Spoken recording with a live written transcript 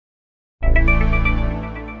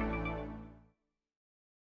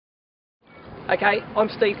Okay, I'm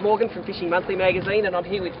Steve Morgan from Fishing Monthly magazine, and I'm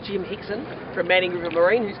here with Jim Hickson from Manning River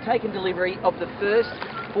Marine, who's taken delivery of the first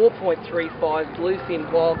 4.35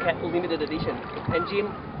 BlueFin Wildcat Limited Edition. And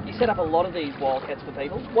Jim, you set up a lot of these Wildcats for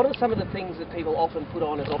people. What are some of the things that people often put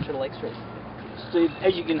on as optional extras? Steve,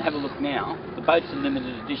 as you can have a look now, the boat's a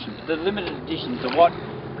limited edition. The limited editions are what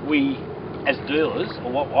we, as dealers,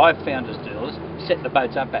 or what I've found as dealers, set the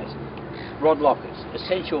boats up as. Rod lockers,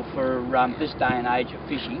 essential for this day and age of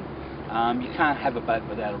fishing. You can't have a boat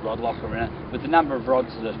without a rod locker in it. With the number of rods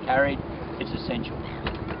that are carried, it's essential.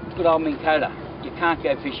 Good old Minn Kota. You can't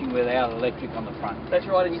go fishing without electric on the front. That's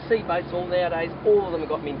right, and you see boats all nowadays, all of them have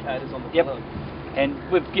got Minn Kotas on the front. And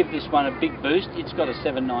we've given this one a big boost. It's got a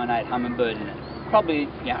 798 Humminbird in it. Probably,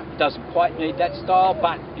 doesn't quite need that style,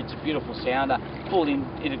 but it's a beautiful sounder. Full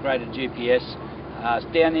integrated GPS,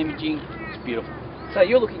 down imaging, it's beautiful. So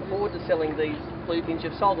you're looking forward to selling these bluefins.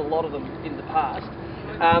 You've sold a lot of them in the past.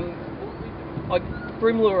 I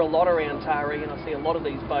brimlure a lot around Taree, and I see a lot of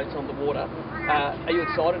these boats on the water. Are you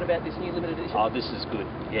excited about this new limited edition? Oh, this is good.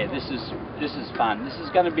 Yeah, this is fun. This is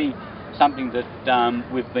going to be something that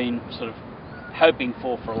we've been sort of hoping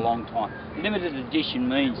for a long time. Limited edition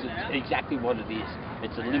means it's exactly what it is.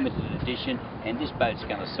 It's a limited edition, and this boat's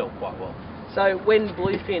going to sell quite well. So when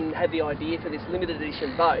Bluefin had the idea for this limited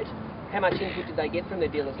edition boat, how much input did they get from their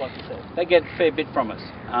dealers like yourself? They get a fair bit from us.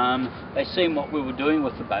 They seen what we were doing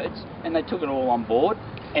with the boats, and they took it all on board,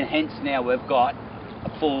 and hence now we've got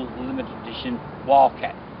a full limited edition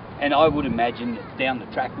Wildcat. And I would imagine that down the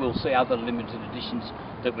track we'll see other limited editions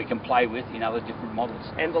that we can play with in other different models.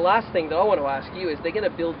 And the last thing that I want to ask you is, they're going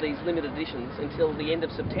to build these limited editions until the end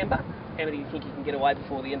of September. How many do you think you can get away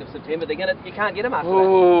before the end of September? You can't get them after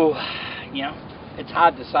that. It's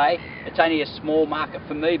hard to say. It's only a small market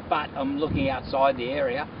for me, but I'm looking outside the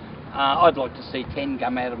area. I'd like to see 10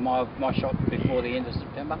 come out of my shop before the end of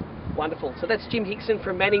September. Wonderful. So that's Jim Hickson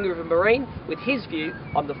from Manning River Marine with his view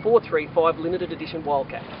on the 435 limited edition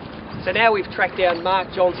Wildcat. So now we've tracked down Mark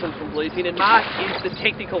Johnson from Bluefin, and Mark is the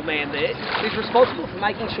technical man there, who's responsible for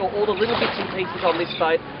making sure all the little bits and pieces on this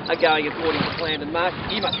boat are going according to plan. And Mark,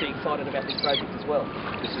 you must be excited about this project as well.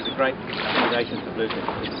 This is a great foundation for Bluefin.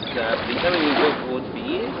 It's been something we've worked towards for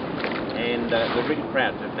years, and we're really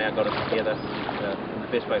proud to have now got it together in the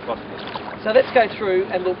best way possible. So let's go through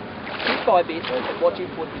and look bit by bit at what you've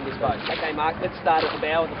put in this boat. Okay, Mark, let's start at the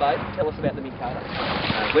bow of the boat. Tell us about the Minn Kota.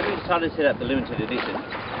 When we decided to set up the limited edition,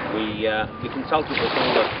 we consulted with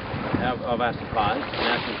all of our suppliers and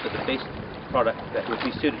asked them for the best product that would be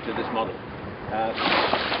suited to this model.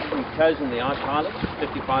 We've chosen the iPilot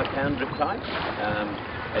 55-pound riptide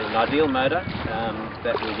as an ideal motor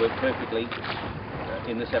that will work perfectly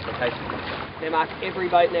in this application. Now Mark, every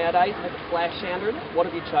boat nowadays has a flash sounder in it. What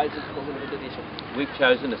have you chosen for the limited edition? We've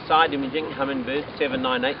chosen a side imaging Humminbird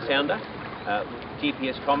 798 sounder,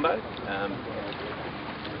 GPS combo.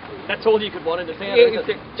 That's all you could want in a sounder, isn't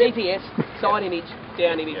it? GPS, side image,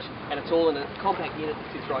 down image, and it's all in a compact unit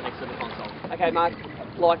that sits right next to the console. Okay Mark,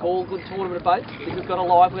 like all good tournament boats, this has got a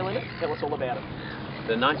live well in it. Tell us all about it.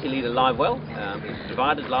 The 90-litre live well is a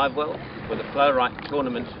divided live well with a flow-right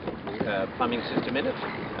tournament plumbing system in it,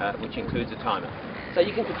 which includes a timer. So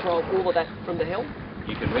you can control all of that from the helm?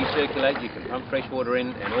 You can recirculate, you can pump fresh water in,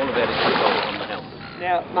 and all of that is controlled from the helm.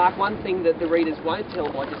 Now, Mark, one thing that the readers won't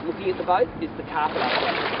tell by just looking at the boat is the carpet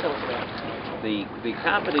upgrade. Tell us about it. The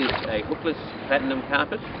carpet is a hookless platinum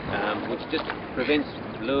carpet, which just prevents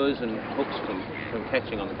lures and hooks from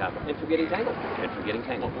catching on the carpet. And from getting tangled.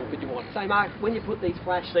 What more could you want? So Mark, when you put these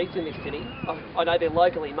flash seats in this kitty, I know they're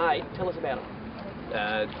locally made, tell us about them.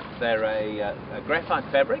 They're a graphite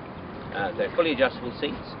fabric, they're fully adjustable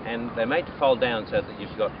seats, and they're made to fold down so that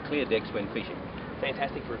you've got clear decks when fishing.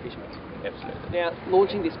 Fantastic for a fisherman. Absolutely. Now,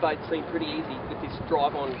 launching this boat seemed pretty easy with this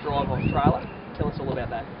drive-on, drive-off trailer. Tell us all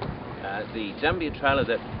about that. The Zambia trailer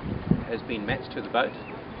that has been matched to the boat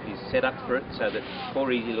is set up for it so that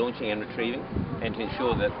for easy launching and retrieving, and to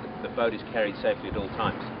ensure that the boat is carried safely at all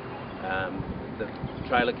times. The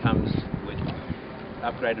trailer comes with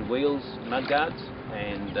upgraded wheels, mud guards,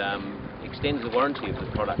 and extends the warranty of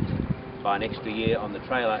the product by an extra year on the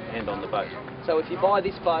trailer and on the boat. So if you buy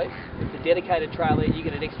this boat with the dedicated trailer, you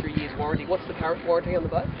get an extra year's warranty. What's the current warranty on the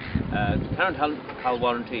boat? The current hull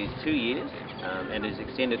warranty is 2 years and is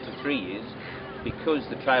extended to 3 years because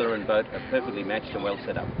the trailer and boat are perfectly matched and well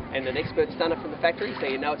set up. And an expert's done it from the factory, so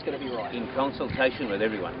you know it's going to be right. In consultation with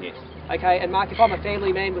everyone, yes. Okay, and Mark, if I'm a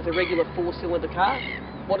family man with a regular 4-cylinder car,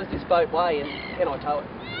 what does this boat weigh and can I tow it?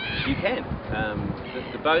 You can.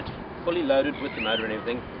 The boat, fully loaded with the motor and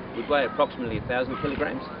everything, would weigh approximately 1,000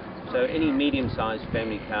 kilograms. So any medium-sized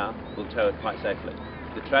family car will tow it quite safely.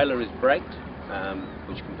 The trailer is braked,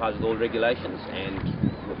 which complies with all regulations, and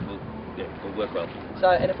will work well.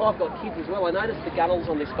 So, and if I've got kids as well, I noticed the gunnels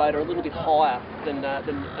on this boat are a little bit higher than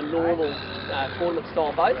a normal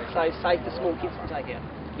tournament-style boat, so safe for small kids to take out.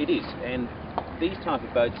 It is, and these type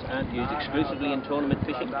of boats aren't used exclusively in tournament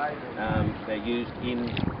fishing. They're used in,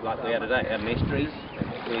 like we are today, our estuaries,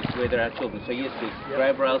 where there are children. So yes, there's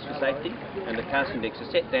grab rails for safety, and the casting decks are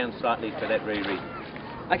set down slightly for that very reason.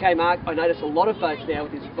 Okay, Mark, I notice a lot of boats now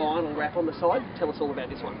with this vinyl wrap on the side. Tell us all about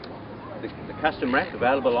this one. The custom wrap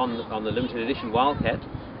available on the Limited Edition Wildcat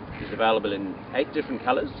is available in 8 different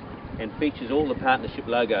colours and features all the partnership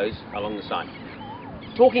logos along the side.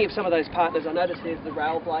 Talking of some of those partners, I noticed there's the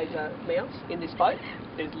Railblazer mounts in this boat.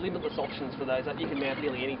 There's limitless options for those. You can mount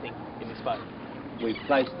nearly anything in this boat. We've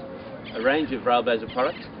placed a range of Railblazer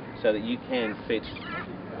products so that you can fit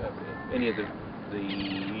any of the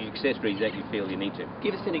accessories that you feel you need to.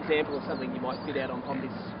 Give us an example of something you might fit out on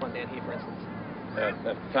this one down here, for instance.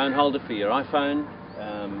 A phone holder for your iPhone,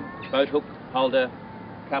 boat hook holder,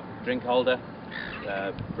 cup, drink holder,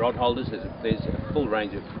 rod holders. There's a full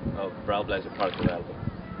range of Railblazer products available.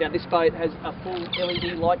 Now this boat has a full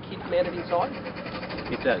LED light kit mounted inside?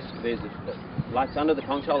 It does. There's lights under the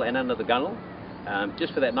console and under the gunnel,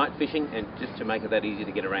 just for that night fishing and just to make it that easy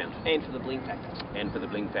to get around. And for the bling factor. And for the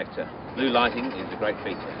bling factor. Blue lighting is a great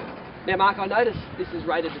feature. Now Mark, I noticed this is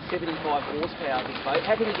rated to 75 horsepower, this boat.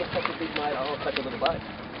 How can you get such a big motor on such a little boat?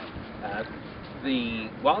 The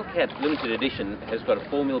Wildcat Limited Edition has got a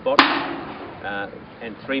 4mm bottom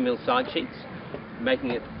and 3mm side sheets, making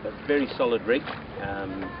it a very solid rig,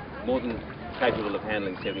 more than capable of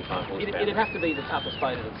handling 75 horsepower. It'd have to be the toughest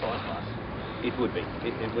boat in its size class. It would be.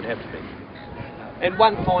 It would have to be. And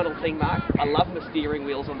one final thing, Mark, I love the steering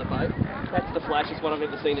wheels on the boat. That's the flashiest one I've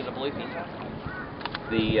ever seen in a bluefin.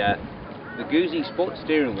 The Guzzi Sport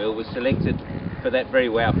steering wheel was selected for that very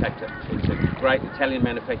wow factor. It's a great Italian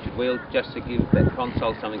manufactured wheel just to give that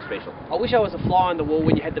console something special. I wish I was a fly on the wall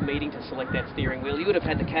when you had the meeting to select that steering wheel. You would have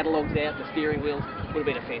had the catalogues out, the steering wheels. Would have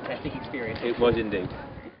been a fantastic experience. It was indeed.